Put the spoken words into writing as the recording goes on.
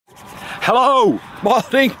Hello!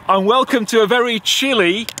 Morning! And welcome to a very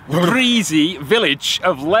chilly, breezy village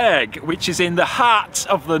of Lairg, which is in the heart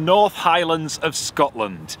of the North Highlands of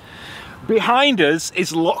Scotland. Behind us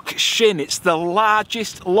is Loch Shin. It's the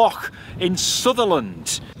largest loch in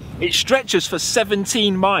Sutherland. It stretches for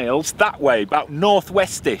 17 miles that way, about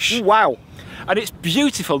northwestish. Wow! And it's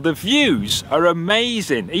beautiful. The views are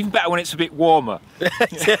amazing, even better when it's a bit warmer.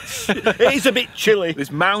 Yes, it is a bit chilly.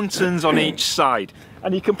 There's mountains on each side.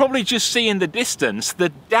 And you can probably just see in the distance the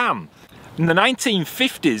dam. In the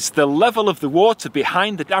 1950s, the level of the water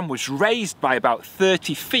behind the dam was raised by about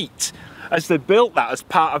 30 feet as they built that as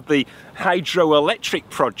part of the hydroelectric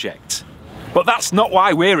project. But that's not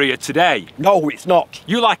why we're here today. No, it's not.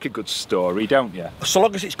 You like a good story, don't you? So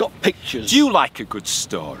long as it's got pictures. Do you like a good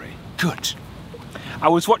story? Good. I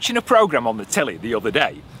was watching a programme on the telly the other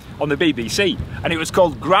day on the BBC, and it was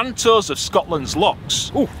called Grand Tours of Scotland's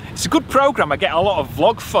Lochs. Ooh. It's a good programme. I get a lot of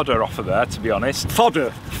vlog fodder off of there, to be honest.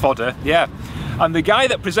 Fodder? Fodder, yeah. And the guy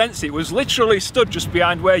that presents it was literally stood just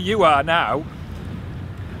behind where you are now.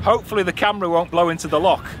 Hopefully the camera won't blow into the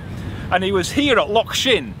loch. And he was here at Loch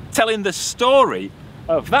Shin telling the story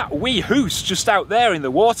of that wee Hoose just out there in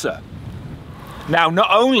the water. Now, not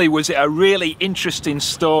only was it a really interesting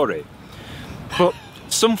story, but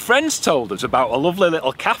some friends told us about a lovely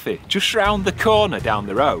little cafe just round the corner down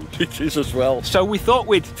the road. It is as well. So we thought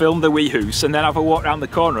we'd film the wee Hoose and then have a walk round the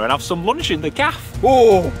corner and have some lunch in the cafe.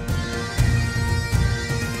 Oh!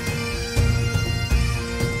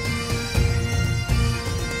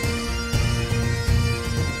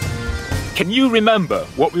 Can you remember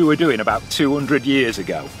what we were doing about 200 years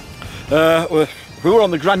ago? We were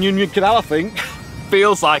on the Grand Union Canal, I think.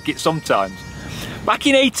 Feels like it sometimes. Back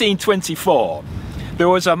in 1824, there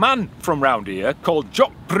was a man from round here called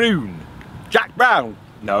Jock Broon. Jack Brown?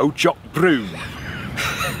 No, Jock Broon.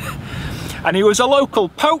 And he was a local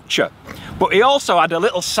poacher, but he also had a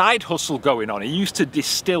little side hustle going on. He used to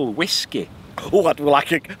distill whiskey. Oh, I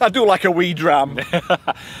do like a wee dram.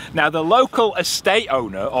 Now, the local estate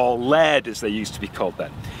owner, or Laird as they used to be called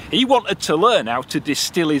then, he wanted to learn how to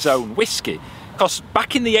distill his own whiskey. Because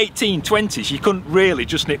back in the 1820s, you couldn't really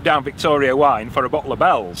just nip down Victoria wine for a bottle of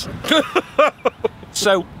Bell's.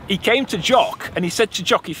 So he came to Jock and he said to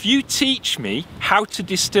Jock, if you teach me how to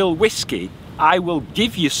distill whiskey, I will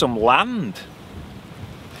give you some land.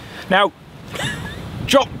 Now,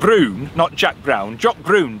 Jock Broon, not Jack Brown, Jock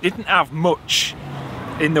Broon didn't have much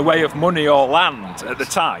in the way of money or land at the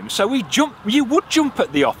time, so you would jump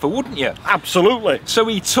at the offer, wouldn't you? Absolutely. So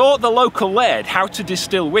he taught the local laird how to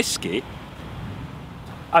distill whiskey,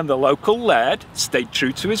 and the local laird stayed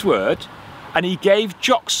true to his word, and he gave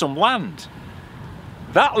Jock some land.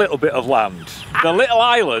 That little bit of land, the little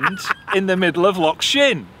island in the middle of Loch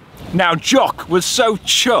Shin. Now, Jock was so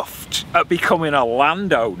chuffed at becoming a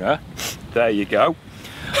landowner, there you go,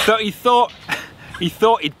 that he thought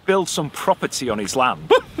he'd build some property on his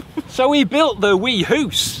land. So he built the wee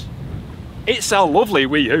Hoose. It's a lovely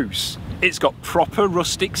wee Hoose. It's got proper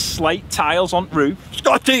rustic slate tiles on roof. It's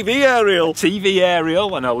got a TV aerial. TV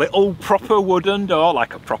aerial and a little proper wooden door,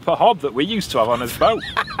 like a proper hob that we used to have on his boat.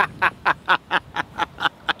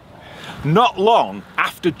 Not long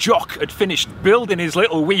after Jock had finished building his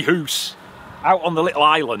little wee Hoose out on the little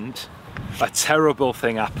island, a terrible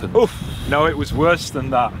thing happened. Oof. No, it was worse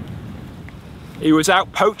than that. He was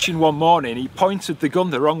out poaching one morning, he pointed the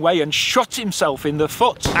gun the wrong way and shot himself in the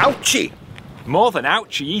foot. Ouchie! More than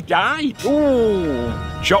ouchie, he died. Ooh.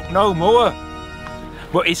 Jock no more.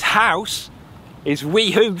 But his house, his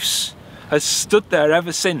wee Hoose, has stood there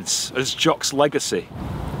ever since as Jock's legacy.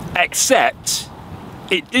 Except,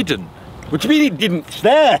 it didn't. What do you mean it didn't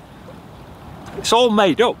stay? It's all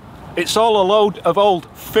made up. It's all a load of old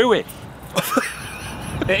phooey.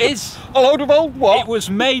 It is. A load of old what? It was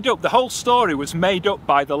made up. The whole story was made up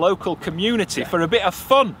by the local community for a bit of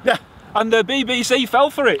fun. Yeah. And the BBC fell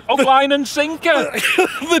for it, hook, line and sinker.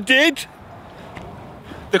 They did.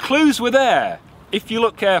 The clues were there, if you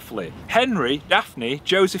look carefully. Henry, Daphne,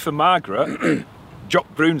 Joseph and Margaret,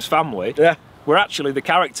 Jock Broon's family, Yeah. were actually the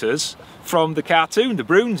characters from the cartoon, the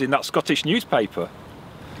Broons, in that Scottish newspaper.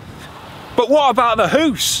 But what about the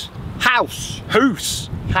Hoose? House. Hoose.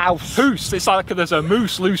 House. Hoose. It's like there's a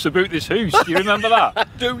moose loose about this Hoose. Do you remember that? I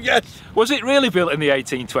do, yes. Was it really built in the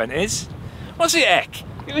 1820s? Was it, heck?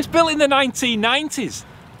 It was built in the 1990s.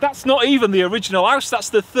 That's not even the original house, that's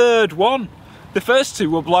the third one. The first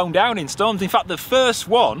two were blown down in storms. In fact, the first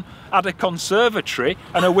one had a conservatory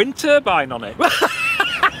and a wind turbine on it.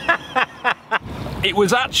 It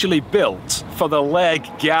was actually built for the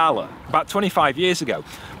Lairg Gala about 25 years ago.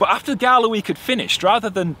 But after the Gala week had finished, rather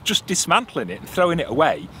than just dismantling it and throwing it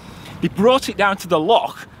away, they brought it down to the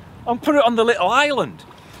loch and put it on the little island.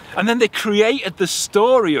 And then they created the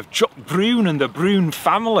story of Jock Broon and the Broon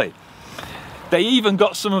family. They even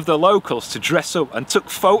got some of the locals to dress up and took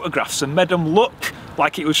photographs and made them look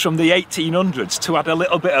like it was from the 1800s to add a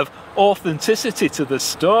little bit of authenticity to the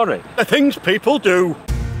story. The things people do.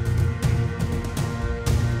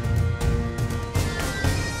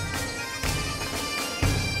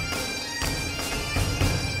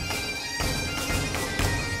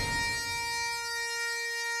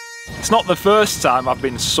 It's not the first time I've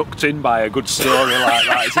been sucked in by a good story like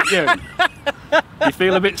that, is it you? You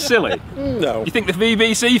feel a bit silly? No. You think the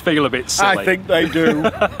BBC feel a bit silly? I think they do.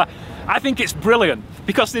 I think it's brilliant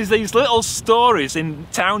because there's these little stories in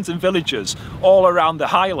towns and villages all around the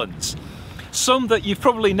Highlands. Some that you've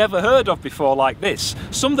probably never heard of before like this.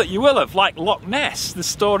 Some that you will have, like Loch Ness. The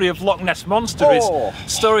story of Loch Ness Monster is a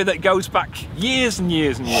story that goes back years and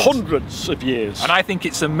years and years. Hundreds of years. And I think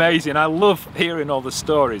it's amazing. I love hearing all the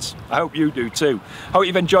stories. I hope you do too. I hope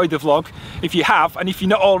you've enjoyed the vlog. If you have, and if you're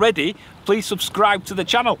not already, please subscribe to the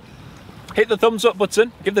channel. Hit the thumbs up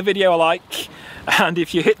button, give the video a like, and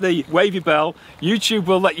if you hit the wavy bell, YouTube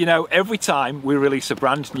will let you know every time we release a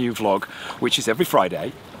brand new vlog, which is every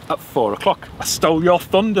Friday at 4 o'clock. I stole your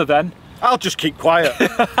thunder then. I'll just keep quiet.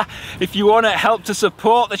 If you want to help to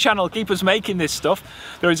support the channel, keep us making this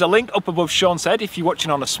stuff, there is a link up above Sean's head if you're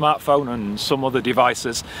watching on a smartphone and some other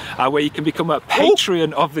devices, where you can become a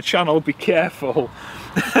Patreon of the channel. Be careful.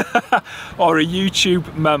 Or a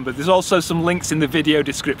YouTube member. There's also some links in the video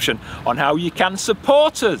description on how you can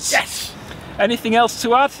support us. Yes. Anything else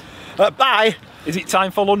to add? Bye. Is it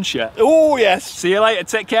time for lunch yet? Oh yes. See you later.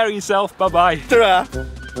 Take care of yourself. Bye bye. Ta-ra.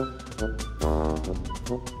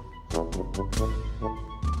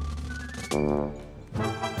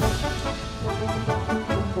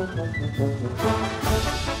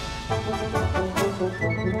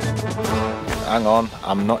 Hang on,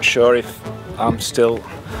 I'm not sure if I'm still...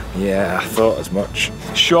 Yeah, I thought as much.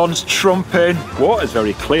 Sean's trumping. Water's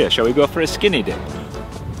very clear. Shall we go for a skinny dip?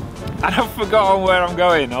 And I've forgotten where I'm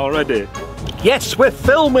going already. Yes, we're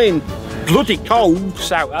filming. Bloody cold.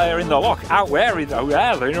 Just out there in the loch. Out where? In the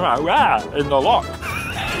loch.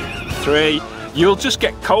 3. You'll just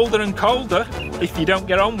get colder and colder if you don't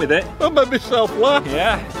get on with it. I made myself laugh.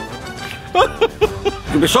 Yeah.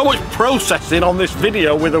 There's so much processing on this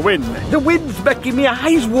video with the wind. The wind's making my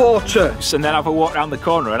eyes water. And then have a walk around the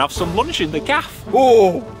corner and have some lunch in the gaff.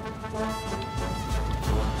 Oh.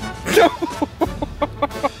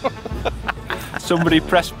 Somebody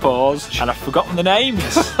press pause and I've forgotten the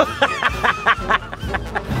names.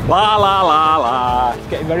 La la la la. It's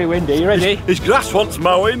getting very windy. You ready? His grass wants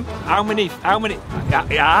mowing. How many?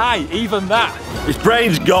 Aye, even that. His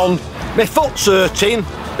brain's gone. My foot's hurting.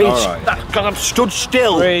 All right. That's because I've stood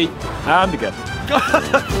still. 3 and again.